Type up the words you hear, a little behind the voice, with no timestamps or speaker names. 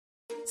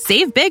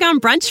Save big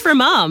on brunch for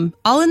mom,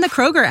 all in the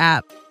Kroger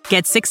app.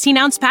 Get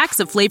 16-ounce packs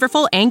of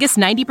flavorful Angus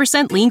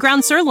 90% lean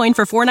ground sirloin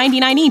for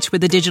 $4.99 each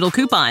with a digital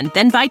coupon.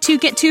 Then buy 2,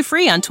 get 2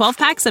 free on 12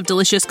 packs of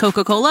delicious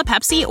Coca-Cola,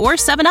 Pepsi, or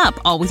 7-Up,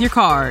 all with your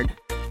card.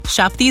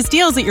 Shop these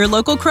deals at your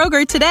local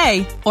Kroger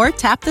today, or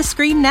tap the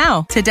screen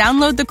now to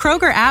download the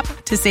Kroger app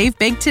to save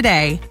big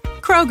today.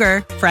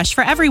 Kroger, fresh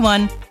for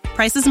everyone.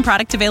 Prices and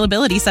product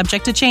availability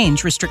subject to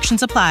change.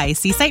 Restrictions apply.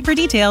 See site for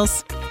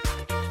details.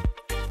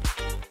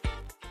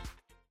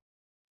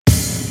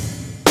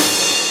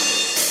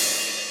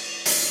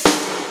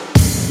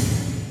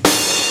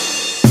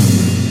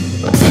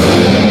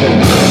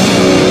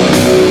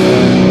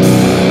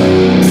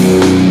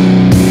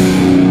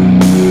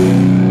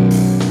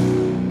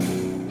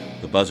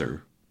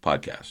 Buzzer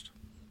Podcast.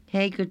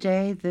 Hey, good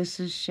day. This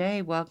is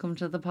Shay. Welcome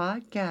to the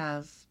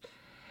podcast.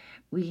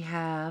 We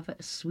have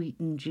Sweet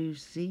and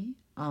Juicy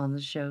on the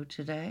show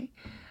today.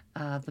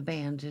 The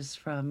band is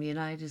from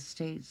United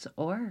States,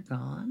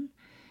 Oregon.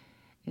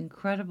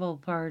 Incredible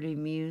party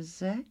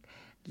music.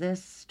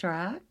 This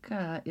track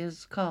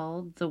is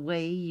called The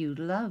Way You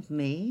Love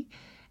Me,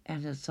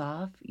 and it's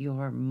off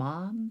Your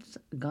Mom's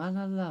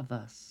Gonna Love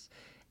Us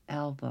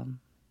album.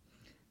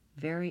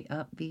 Very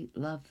upbeat.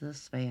 Love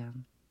this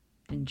band.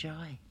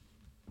 Enjoy.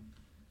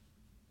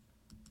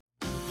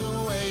 The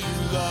way you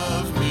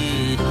love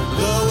me,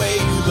 the way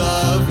you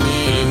love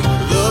me,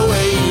 the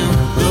way you,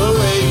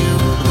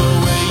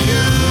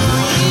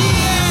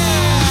 yeah!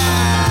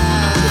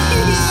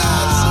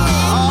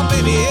 Oh,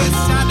 baby,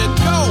 it's time to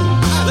go.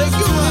 Let's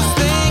do this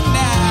thing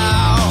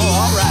now.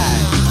 All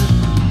right.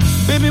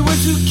 Baby,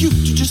 we're too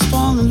cute to just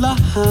fall in line.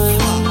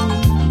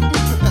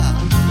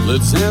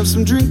 Let's have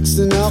some drinks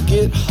and I'll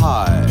get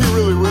high. You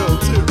really will,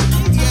 too.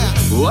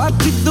 Oh, I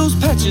dig those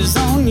patches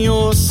on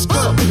your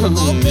skirt.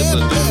 Yes, I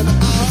do.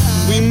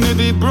 We may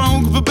be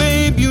broke, but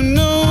babe, you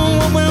know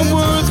what we're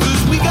worth,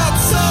 'cause we got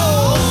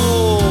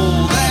soul.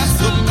 That's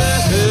the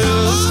best.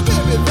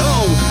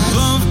 Oh,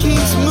 love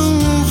keeps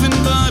moving,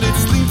 but it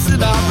sleeps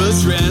at our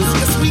address.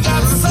 Yes, we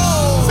got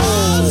soul.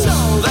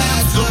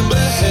 That's the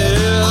best.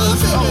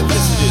 Oh,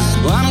 yes, it is.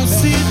 Well, I don't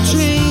see it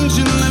change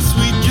unless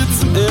we get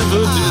some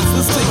evidence.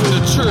 Let's take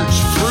them to church,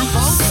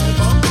 fruits.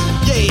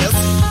 Yes.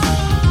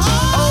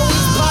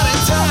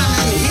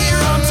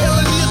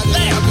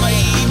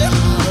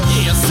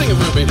 Sing it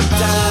real, baby. Da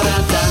da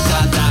da da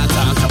da da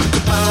da da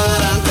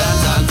da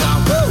da.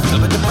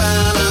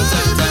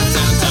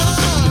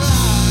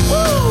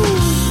 Woo!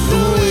 The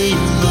way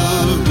you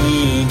love me,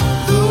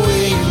 the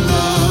way you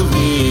love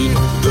me,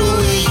 the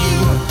way you,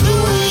 the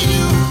way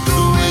you,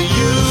 the way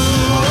you.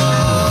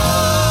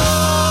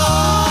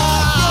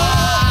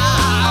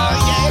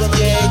 Yes,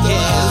 yeah,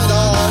 yeah.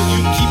 Oh, you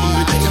keep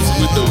me dancing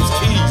with those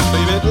keys,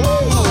 baby.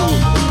 Oh,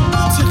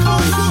 tickle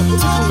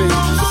me,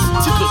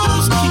 tickle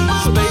those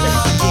keys, baby.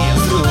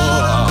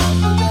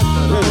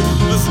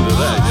 Listen to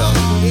that, y'all.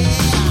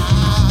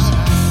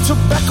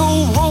 Tobacco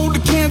Road to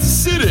Kansas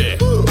City.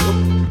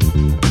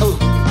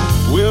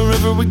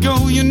 Wherever we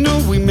go, you know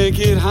we make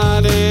it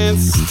hot and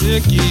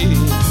sticky.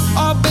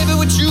 Oh, baby,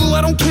 with you,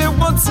 I don't care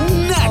what's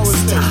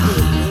next.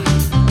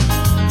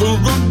 The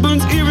road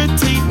burns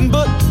irritating,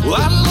 but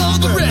I love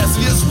the rest.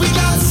 Yes, we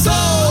got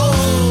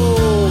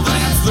soul.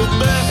 That's the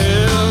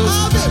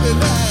best.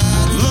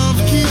 Love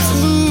keeps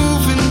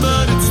moving,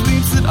 but it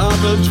sleeps at our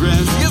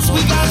address. Yes,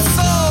 we got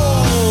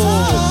soul.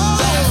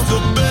 That's the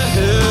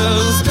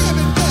best.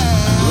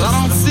 I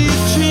don't see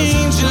it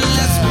change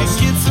unless we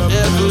get some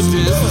evidence.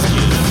 Let's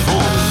get it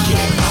on. Let's get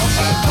it on.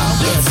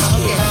 Let's get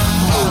it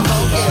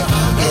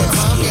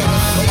on.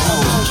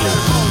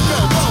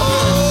 Oh,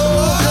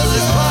 'cause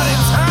it's party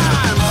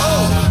time.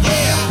 Oh,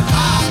 yeah.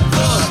 I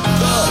love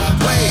the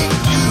way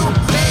you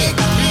make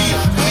me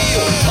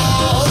feel.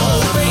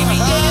 Oh, baby,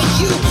 yeah,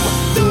 you.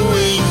 The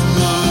way you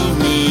love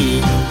me,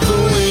 the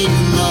way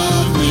you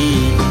love me,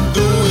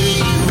 the way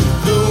you,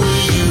 the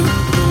way you,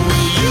 the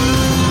way you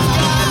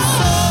got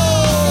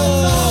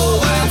soul.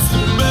 That's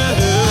the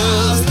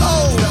best.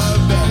 Oh,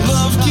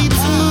 love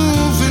keeps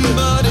moving,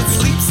 but it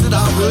sleeps at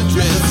our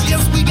address.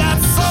 Yes, we got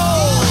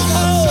soul.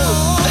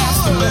 Oh, that's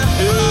the best.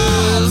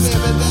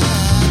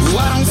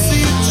 I don't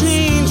see it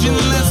change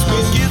unless we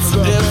get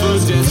some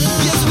evidence.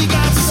 Yes, we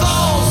got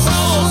soul,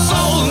 soul,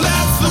 soul.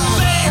 That's the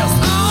best.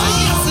 Oh,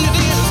 yes, it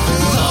is.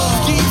 Love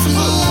keeps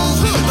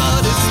moving,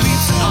 but it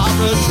sleeps at our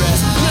address.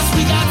 Yes,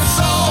 we got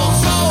soul,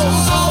 soul,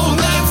 soul.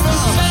 That's the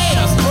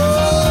best.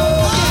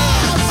 Oh,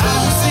 yeah. I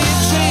don't see it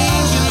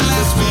change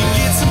unless we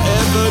get some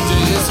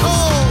evidence.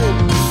 Oh,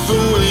 the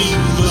way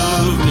you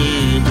love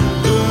me,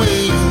 the way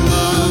you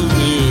love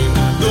me,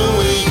 the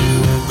way you,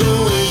 the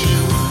way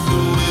you, the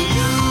way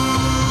you.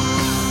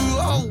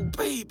 Oh,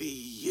 baby,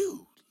 you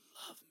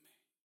love me.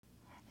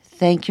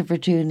 Thank you for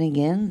tuning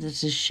in.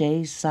 This is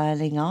Shay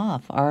signing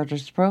off.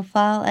 Artist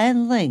profile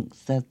and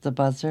links at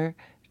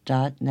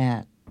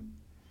thebuzzer.net.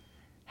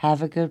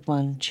 Have a good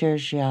one.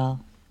 Cheers, y'all.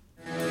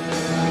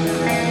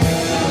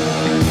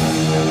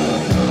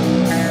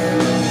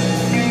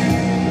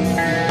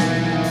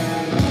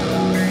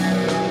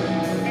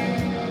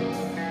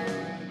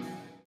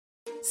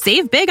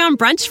 Save big on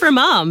brunch for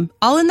mom,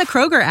 all in the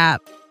Kroger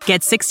app.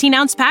 Get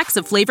 16-ounce packs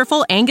of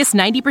flavorful Angus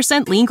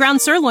 90% lean ground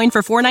sirloin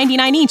for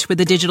 $4.99 each with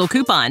a digital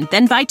coupon.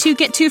 Then buy 2,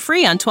 get 2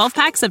 free on 12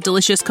 packs of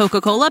delicious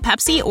Coca-Cola,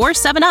 Pepsi, or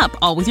 7-Up,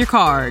 all with your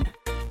card.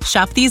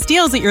 Shop these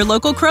deals at your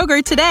local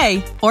Kroger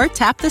today, or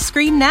tap the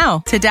screen now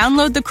to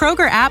download the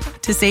Kroger app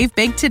to save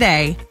big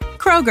today.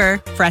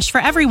 Kroger, fresh for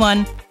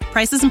everyone.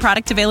 Prices and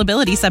product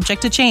availability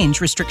subject to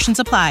change. Restrictions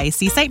apply.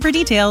 See site for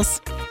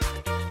details.